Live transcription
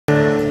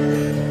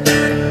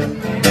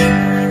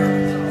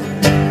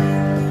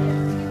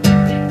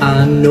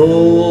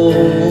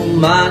know,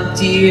 my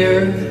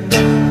dear,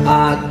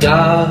 I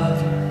got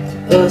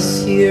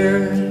us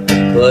here,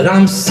 but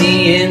I'm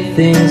seeing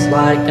things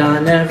like I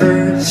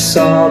never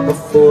saw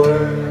before.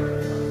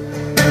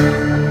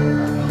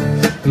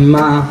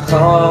 My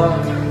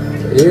heart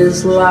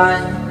is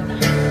like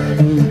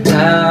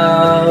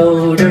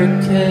powder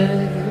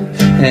keg,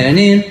 and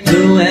it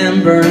blew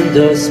and burned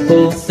us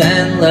both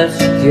and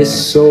left you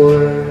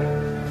sore.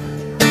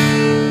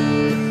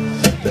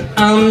 But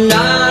I'm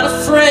not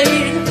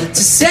afraid to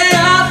say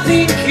I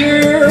think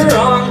you're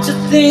wrong, to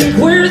think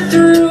we're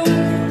through.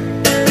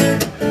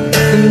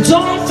 And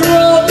don't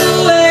throw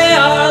away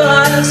our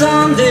lives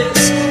on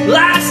this.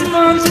 Last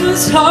month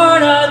was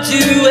hard, I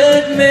do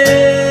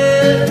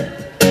admit,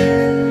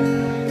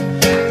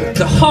 but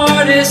the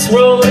hardest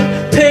road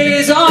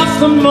pays off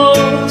the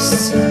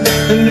most.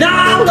 And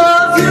I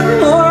love you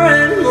more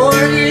and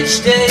more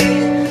each day,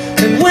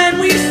 and when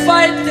we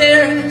fight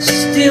there's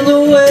still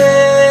a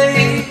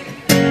way.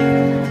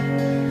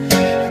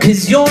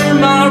 'Cause you're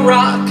my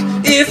rock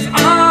if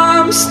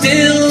I'm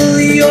still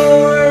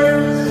yours.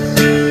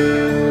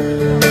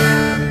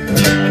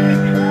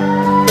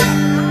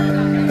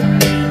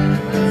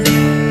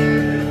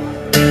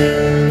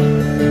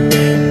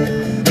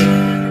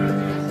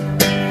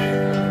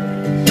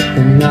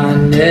 And I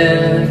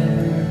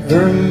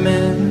never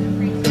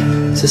meant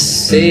to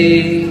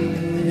say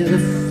the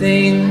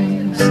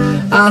things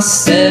I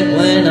said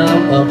when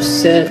I'm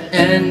upset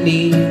and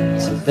need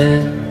to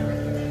vent.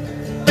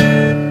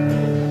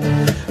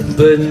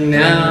 But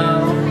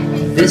now,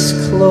 this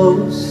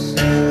close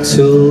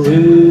to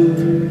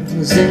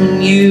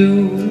losing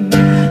you,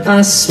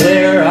 I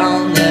swear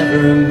I'll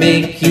never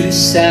make you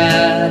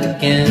sad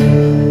again.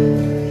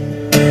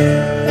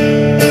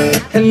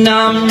 And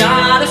I'm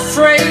not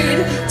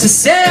afraid to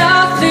say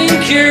I think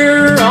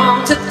you're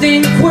wrong, to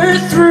think we're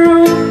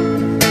through.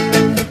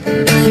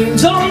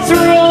 Don't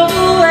throw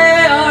away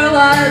our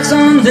lives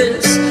on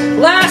this.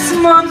 Last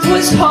month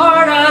was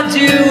hard, I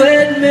do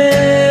admit.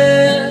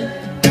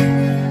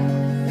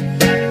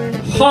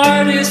 The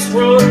hardest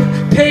road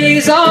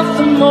pays off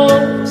the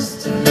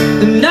most,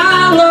 and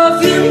I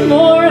love you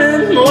more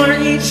and more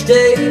each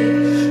day.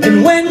 And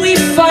when we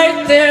fight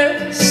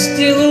there's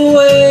still a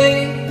way.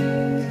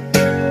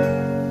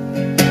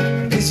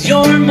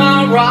 You're my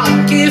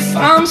rock if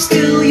I'm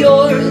still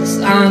yours.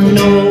 I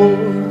know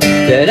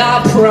that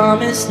I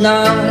promised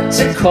not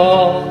to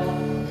call,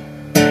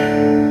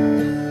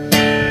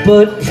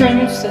 but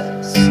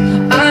princess,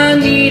 I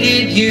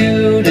needed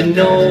you to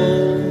know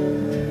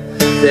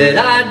that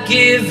I'd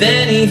give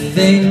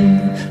anything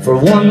for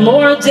one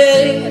more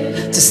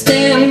day to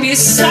stand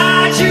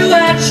beside you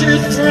at your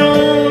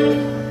throne,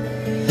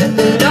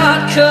 not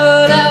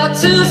cut out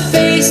to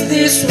face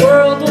this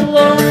world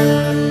alone.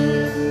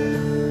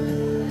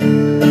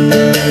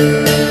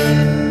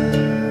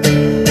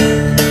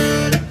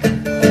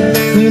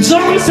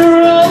 Don't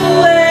throw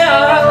away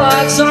our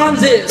lives on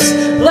this.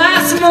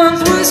 Last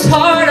month was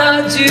hard,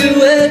 I do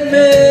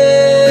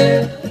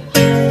admit.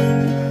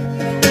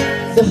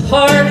 The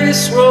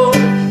hardest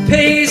road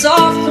pays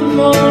off the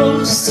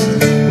most,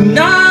 and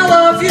I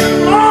love you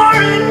more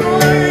and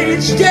more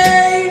each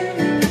day.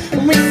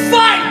 When we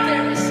fight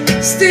there's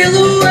still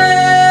a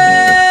way.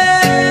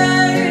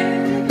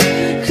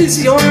 'Cause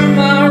you're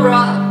my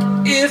rock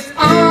if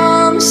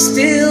I'm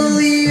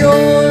still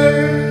yours.